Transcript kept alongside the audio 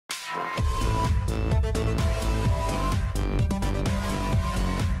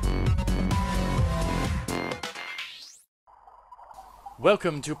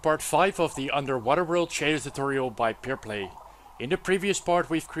Welcome to part 5 of the Underwater World shader tutorial by PeerPlay. In the previous part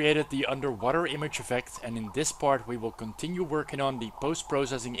we've created the underwater image effect, and in this part we will continue working on the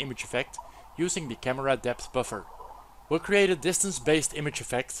post-processing image effect using the camera depth buffer. We'll create a distance-based image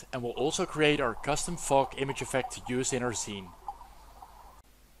effect, and we'll also create our custom fog image effect to use in our scene.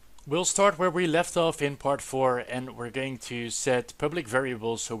 We'll start where we left off in part 4, and we're going to set public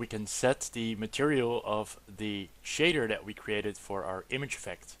variables so we can set the material of the shader that we created for our image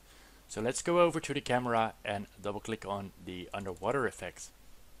effect. So let's go over to the camera and double click on the underwater effect.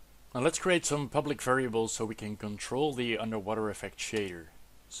 Now let's create some public variables so we can control the underwater effect shader.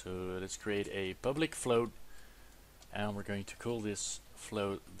 So let's create a public float, and we're going to call this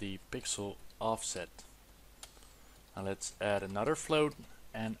float the pixel offset. Now let's add another float,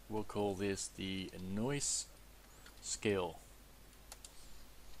 and we'll call this the noise scale.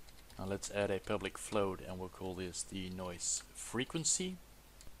 Now let's add a public float, and we'll call this the noise frequency.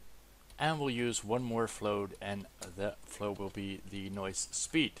 And we'll use one more float, and that float will be the noise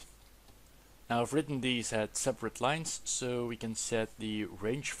speed. Now I've written these at separate lines so we can set the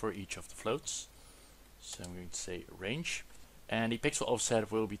range for each of the floats. So I'm going to say range, and the pixel offset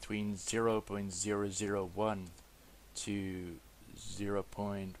will be between 0.001 to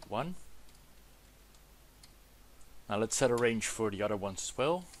 0.1. Now let's set a range for the other ones as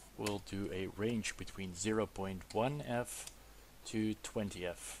well. We'll do a range between 0.1f to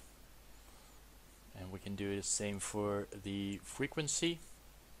 20f. And we can do the same for the frequency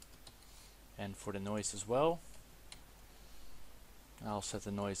and for the noise as well. I'll set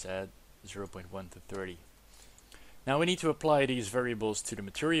the noise at 0.1 to 30. Now we need to apply these variables to the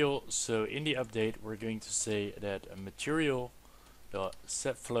material, so in the update we're going to say that a material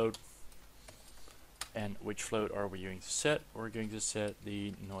set float, and which float are we going to set? We're going to set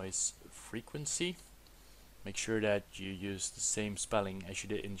the noise frequency. Make sure that you use the same spelling as you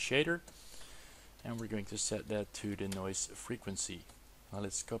did in shader, and we're going to set that to the noise frequency. Now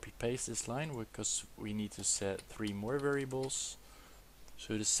let's copy paste this line because we need to set 3 more variables.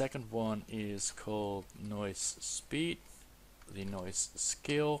 So the second one is called noise speed, the noise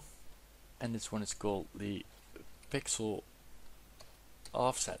scale, and this one is called the pixel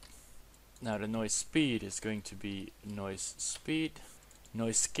offset. Now the noise speed is going to be noise speed,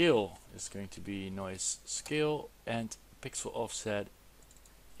 noise scale is going to be noise scale, and pixel offset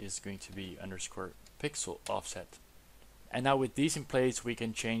is going to be underscore pixel offset. And now with these in place we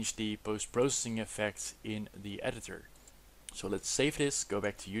can change the post-processing effects in the editor. So let's save this, go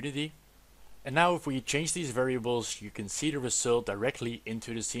back to Unity, and now if we change these variables you can see the result directly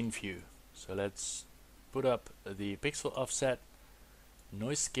into the scene view. So let's put up the pixel offset,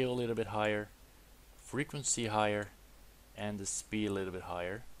 noise scale a little bit higher, frequency higher, and the speed a little bit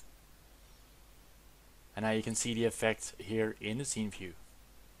higher. And now you can see the effect here in the scene view.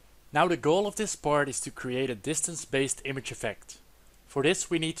 Now the goal of this part is to create a distance-based image effect. For this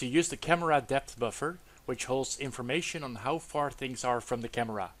we need to use the camera depth buffer, which holds information on how far things are from the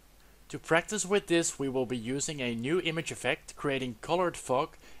camera. To practice with this we will be using a new image effect, creating colored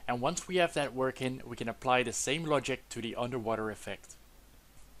fog, and once we have that working we can apply the same logic to the underwater effect.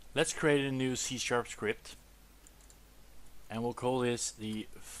 Let's create a new C# script, and we'll call this the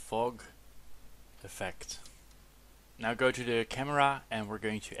fog effect. Now go to the camera, and we're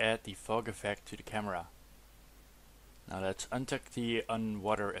going to add the fog effect to the camera. Now let's untick the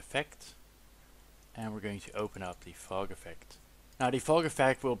underwater effect, and we're going to open up the fog effect. Now the fog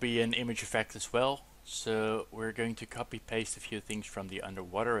effect will be an image effect as well, so we're going to copy paste a few things from the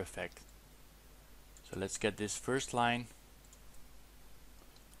underwater effect. So let's get this first line,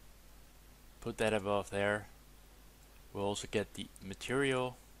 put that above there. We'll also get the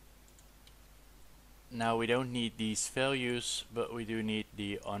material. Now we don't need these values, but we do need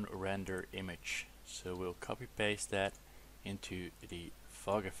the on-render image. So we'll copy paste that into the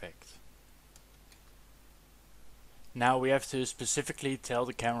fog effect. Now we have to specifically tell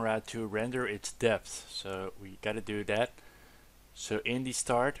the camera to render its depth, so we gotta do that. So in the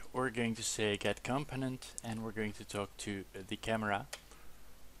start we're going to say get component, and we're going to talk to the camera,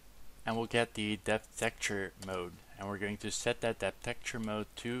 and we'll get the depth texture mode, and we're going to set that depth texture mode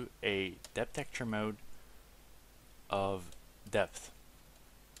to a depth texture mode of depth.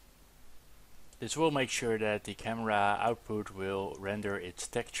 This will make sure that the camera output will render its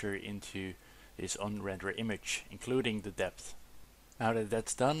texture into this on-render image, including the depth. Now that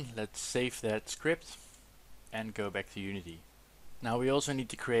that's done, let's save that script and go back to Unity. Now we also need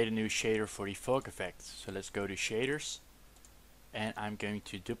to create a new shader for the fog effect. So let's go to shaders, and I'm going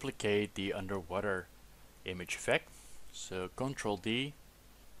to duplicate the underwater image effect. So Ctrl D,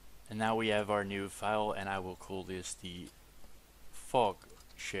 and now we have our new file, and I will call this the fog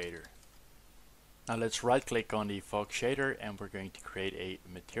shader. Now let's right click on the fog shader and we're going to create a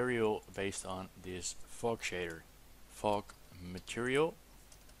material based on this fog shader. Fog material.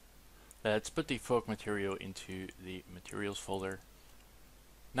 Let's put the fog material into the materials folder.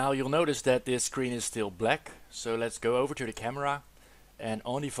 Now you'll notice that this screen is still black, so let's go over to the camera, and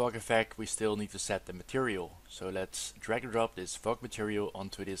on the fog effect we still need to set the material. So let's drag and drop this fog material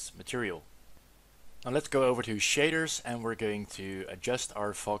onto this material. Now let's go over to shaders and we're going to adjust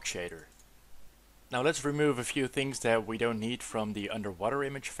our fog shader. Now let's remove a few things that we don't need from the underwater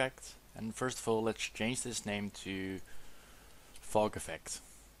image effect. And first of all, let's change this name to fog effect.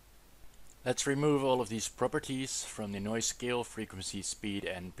 Let's remove all of these properties from the noise scale, frequency, speed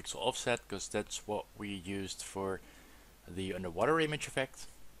and pixel offset, because that's what we used for the underwater image effect.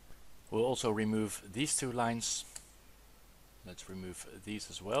 We'll also remove these two lines. Let's remove these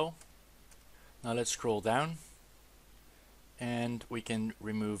as well. Now let's scroll down and we can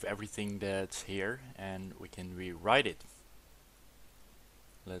remove everything that's here and we can rewrite it.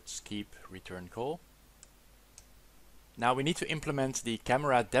 Let's keep return call. Now we need to implement the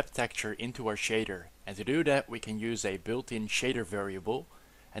camera depth texture into our shader, and to do that we can use a built-in shader variable,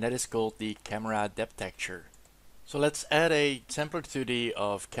 and that is called the camera depth texture. So let's add a sampler 2D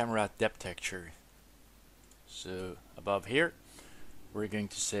of camera depth texture. So above here we're going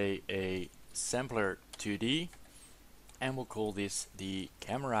to say a sampler 2D, and we'll call this the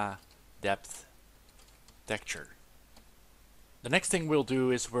camera depth texture. The next thing we'll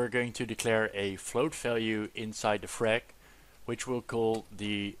do is we're going to declare a float value inside the frag, which we'll call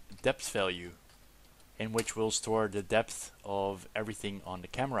the depth value, in which we'll store the depth of everything on the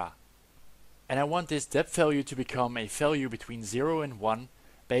camera. And I want this depth value to become a value between 0 and 1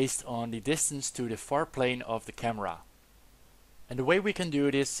 based on the distance to the far plane of the camera. And the way we can do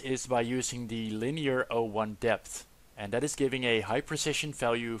this is by using the linear O1 depth, and that is giving a high precision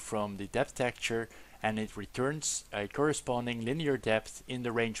value from the depth texture, and it returns a corresponding linear depth in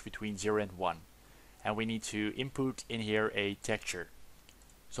the range between 0 and 1. And we need to input in here a texture.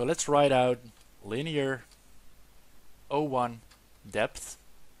 So let's write out linear O1 depth.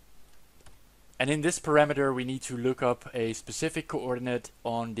 And in this parameter we need to look up a specific coordinate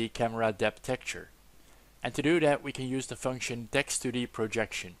on the camera depth texture. And to do that we can use the function text2d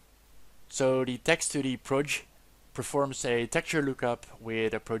projection. So the text2d proj performs a texture lookup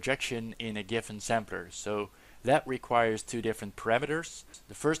with a projection in a given sampler. So that requires two different parameters.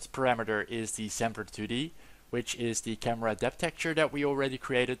 The first parameter is the sampler 2D, which is the camera depth texture that we already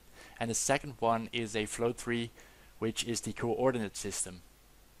created, and the second one is a float3, which is the coordinate system.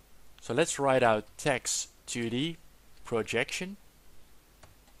 So let's write out text2D projection,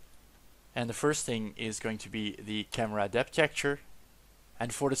 and the first thing is going to be the camera depth texture.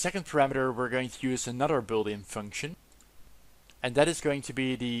 And for the second parameter we're going to use another built-in function, and that is going to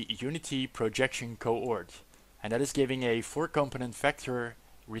be the unity projection coord, and that is giving a 4-component vector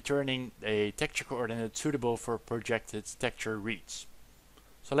returning a texture coordinate suitable for projected texture reads.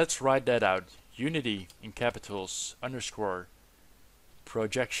 So let's write that out. Unity in capitals underscore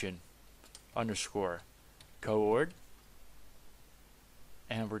projection underscore coord,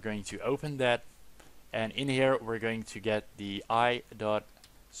 and we're going to open that. And in here we're going to get the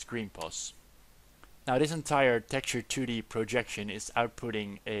i.screenPos. Now this entire texture 2D projection is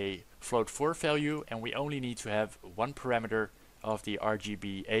outputting a float4 value, and we only need to have one parameter of the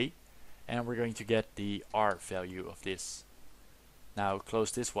RGBA, and we're going to get the R value of this. Now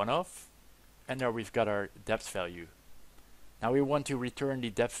close this one off, and there we've got our depth value. Now we want to return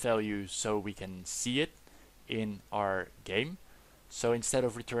the depth value so we can see it in our game. So instead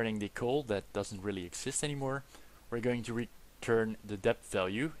of returning the call that doesn't really exist anymore, we're going to return the depth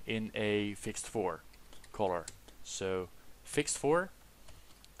value in a fixed 4 color. So fixed 4,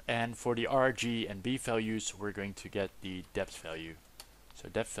 and for the R, G and B values we're going to get the depth value. So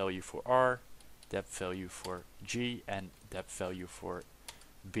depth value for R, depth value for G and depth value for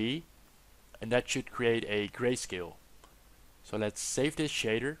B, and that should create a grayscale. So let's save this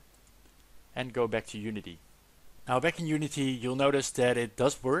shader and go back to Unity. Now back in Unity you'll notice that it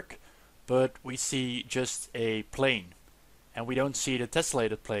does work, but we see just a plane and we don't see the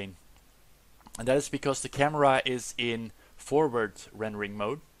tessellated plane, and that is because the camera is in forward rendering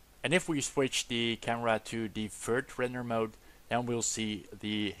mode, and if we switch the camera to the vert render mode then we'll see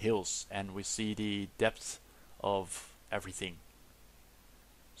the hills and we see the depth of everything.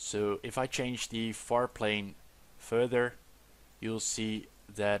 So if I change the far plane further, you'll see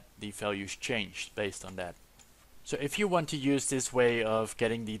that the values changed based on that. So if you want to use this way of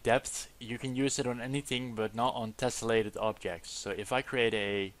getting the depth, you can use it on anything but not on tessellated objects. So if I create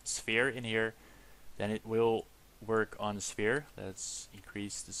a sphere in here, then it will work on the sphere. Let's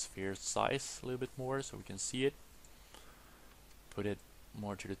increase the sphere size a little bit more so we can see it. Put it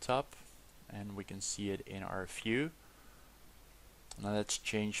more to the top and we can see it in our view. Now let's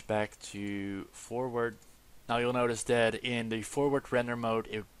change back to forward. Now you'll notice that in the forward render mode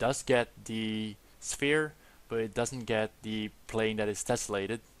it does get the sphere, but it doesn't get the plane that is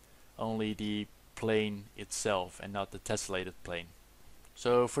tessellated, only the plane itself and not the tessellated plane.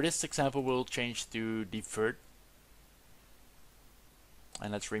 So for this example we'll change to divert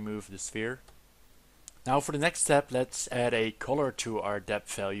and let's remove the sphere. Now for the next step, let's add a color to our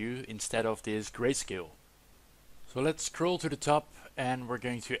depth value instead of this grayscale. So let's scroll to the top and we're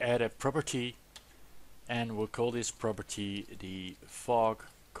going to add a property, and we'll call this property the fog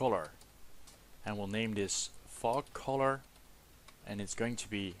color, and we'll name this fog color, and it's going to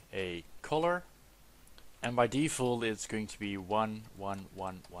be a color, and by default it's going to be 1 1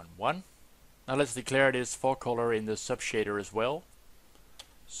 1 1 1. Now let's declare this fog color in the subshader as well.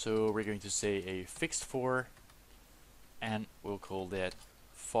 So we're going to say a fixed for, and we'll call that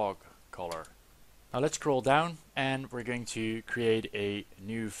fog color. Now let's scroll down and we're going to create a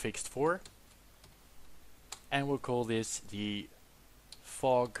new fixed for, and we'll call this the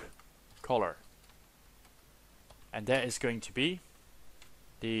fog color, and that is going to be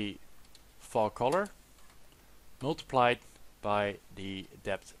the fog color multiplied by the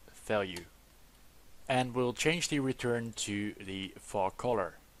depth value, and we'll change the return to the fog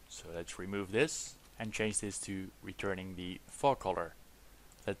color. So let's remove this and change this to returning the fog color.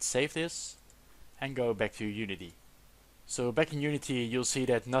 Let's save this and go back to Unity. So back in Unity you'll see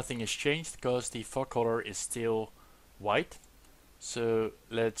that nothing has changed because the fog color is still white. So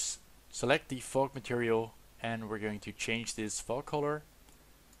let's select the fog material and we're going to change this fog color,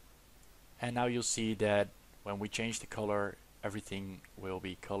 and now you'll see that when we change the color everything will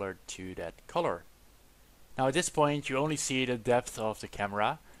be colored to that color. Now at this point you only see the depth of the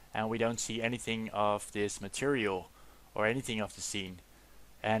camera and we don't see anything of this material or anything of the scene.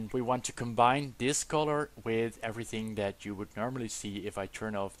 And we want to combine this color with everything that you would normally see if I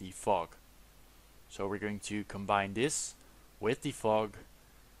turn off the fog. So we're going to combine this with the fog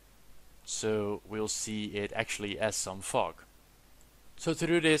so we'll see it actually as some fog. So to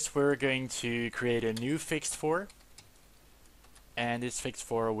do this we're going to create a new fixed for, and this fixed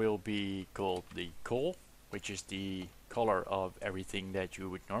for will be called the col, which is the color of everything that you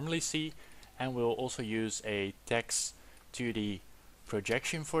would normally see, and we'll also use a text to the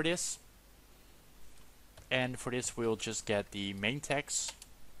projection for this, and for this we'll just get the main text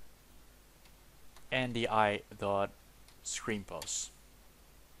and the i.screenPos.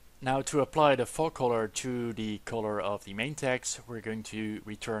 Now to apply the fog color to the color of the main text, we're going to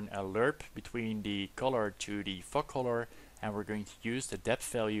return a lerp between the color to the fog color, and we're going to use the depth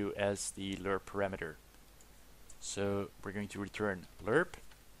value as the lerp parameter. So we're going to return lerp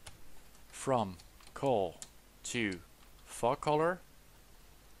from col to fog color,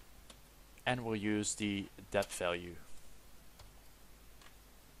 and we'll use the depth value.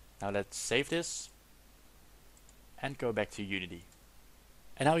 Now let's save this and go back to Unity.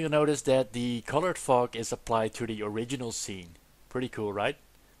 And now you'll notice that the colored fog is applied to the original scene. Pretty cool, right?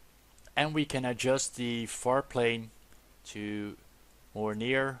 And we can adjust the far plane to more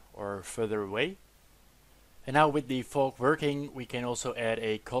near or further away. And now with the fog working, we can also add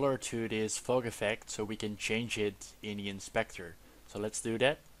a color to this fog effect so we can change it in the inspector. So let's do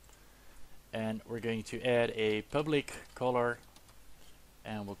that. And we're going to add a public color,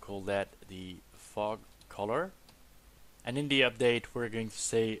 and we'll call that the fog color. And in the update we're going to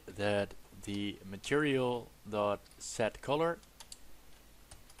say that the material.setColor,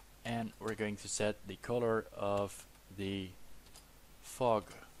 and we're going to set the color of the fog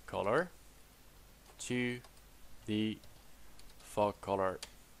color to the fog color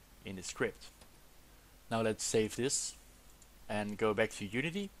in the script. Now let's save this and go back to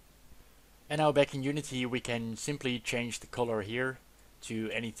Unity. And now back in Unity we can simply change the color here to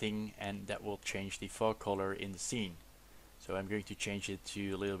anything, and that will change the fog color in the scene. So I'm going to change it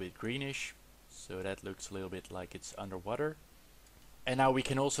to a little bit greenish, so that looks a little bit like it's underwater. And now we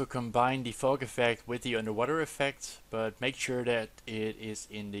can also combine the fog effect with the underwater effect, but make sure that it is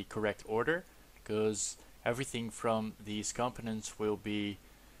in the correct order, because everything from these components will be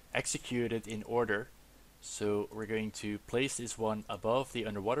executed in order. So we're going to place this one above the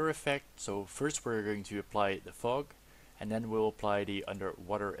underwater effect. So first we're going to apply the fog, and then we'll apply the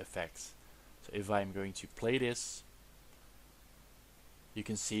underwater effect. So if I'm going to play this, you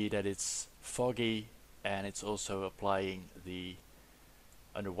can see that it's foggy and it's also applying the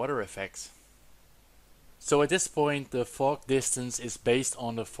underwater effect. So at this point the fog distance is based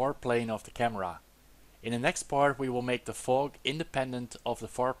on the far plane of the camera. In the next part we will make the fog independent of the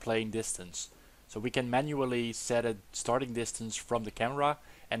far plane distance, so we can manually set a starting distance from the camera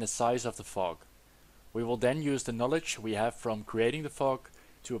and the size of the fog. We will then use the knowledge we have from creating the fog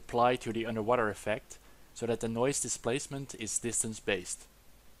to apply to the underwater effect, so that the noise displacement is distance based.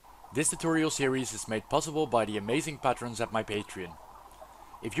 This tutorial series is made possible by the amazing patrons at my Patreon.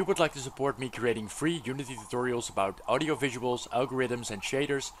 If you would like to support me creating free Unity tutorials about audiovisuals, algorithms and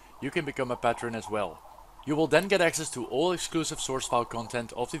shaders, you can become a patron as well. You will then get access to all exclusive source file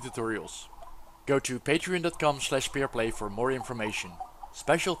content of the tutorials. Go to patreon.com/peerplay for more information.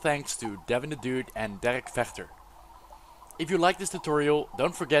 Special thanks to Devin the Dude and Fegter. If you like this tutorial,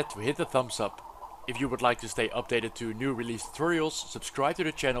 don't forget to hit the thumbs up. If you would like to stay updated to new release tutorials, subscribe to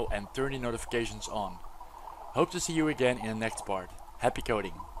the channel and turn the notifications on. Hope to see you again in the next part. Happy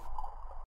coding!